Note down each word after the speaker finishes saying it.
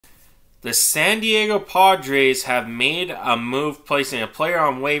The San Diego Padres have made a move placing a player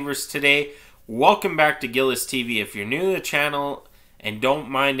on waivers today. Welcome back to Gillis TV. If you're new to the channel and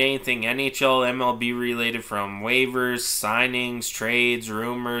don't mind anything NHL, MLB related from waivers, signings, trades,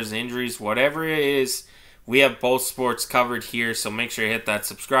 rumors, injuries, whatever it is, we have both sports covered here, so make sure you hit that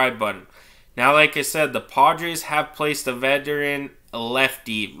subscribe button. Now, like I said, the Padres have placed a veteran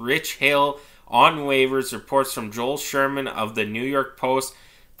lefty, Rich Hill, on waivers. Reports from Joel Sherman of the New York Post.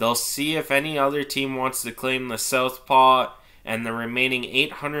 They'll see if any other team wants to claim the southpaw and the remaining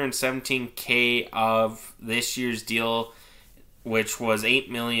 $817K of this year's deal, which was $8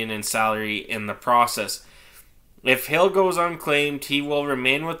 million in salary in the process. If Hill goes unclaimed, he will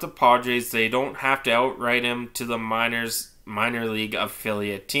remain with the Padres. They don't have to outright him to the minor league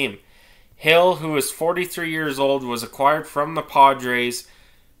affiliate team. Hill, who is 43 years old, was acquired from the Padres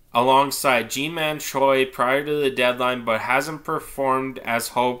alongside Ji-Man Choi prior to the deadline, but hasn't performed as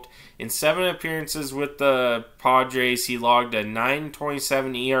hoped. In 7 appearances with the Padres, he logged a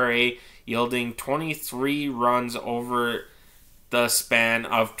 .927 ERA, yielding 23 runs over the span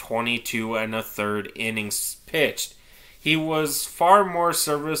of 22 1/3 innings pitched. He was far more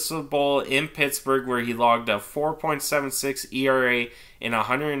serviceable in Pittsburgh, where he logged a 4.76 ERA in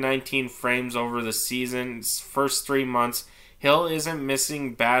 119 frames over the season's first 3 months. Hill isn't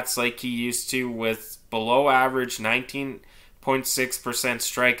missing bats like he used to, with below average 19.6%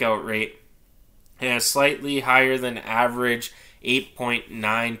 strikeout rate and a slightly higher than average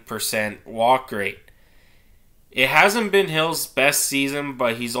 8.9% walk rate. It hasn't been Hill's best season,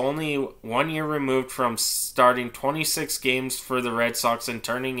 but he's only 1 year removed from starting 26 games for the Red Sox and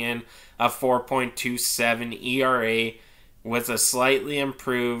turning in a 4.27 ERA with a slightly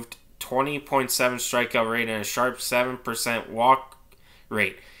improved 20.7 strikeout rate and a sharp 7% walk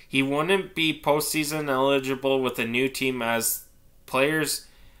rate. He wouldn't be postseason eligible with a new team, as players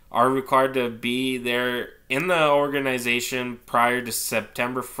are required to be there in the organization prior to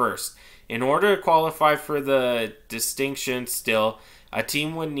September 1st. In order to qualify for the distinction still, a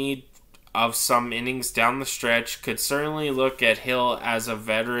team would need of some innings down the stretch. Could certainly look at Hill as a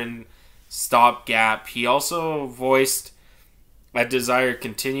veteran stopgap. He also voiced a desire to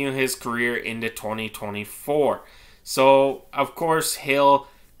continue his career into 2024. So, of course, Hill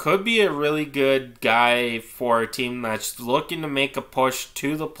could be a really good guy for a team that's looking to make a push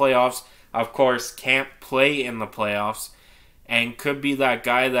to the playoffs. Of course, can't play in the playoffs. And could be that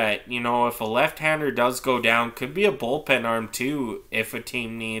guy that, if a left-hander does go down, could be a bullpen arm too if a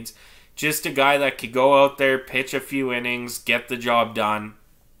team needs. Just a guy that could go out there, pitch a few innings, get the job done,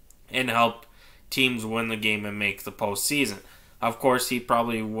 and help teams win the game and make the postseason. Of course, he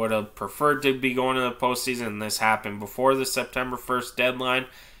probably would have preferred to be going to the postseason, and this happened before the September 1st deadline.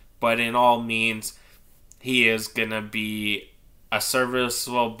 But in all means, he is going to be a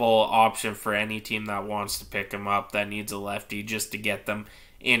serviceable option for any team that wants to pick him up, that needs a lefty, just to get them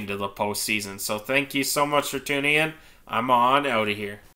into the postseason. So thank you so much for tuning in. I'm on out of here.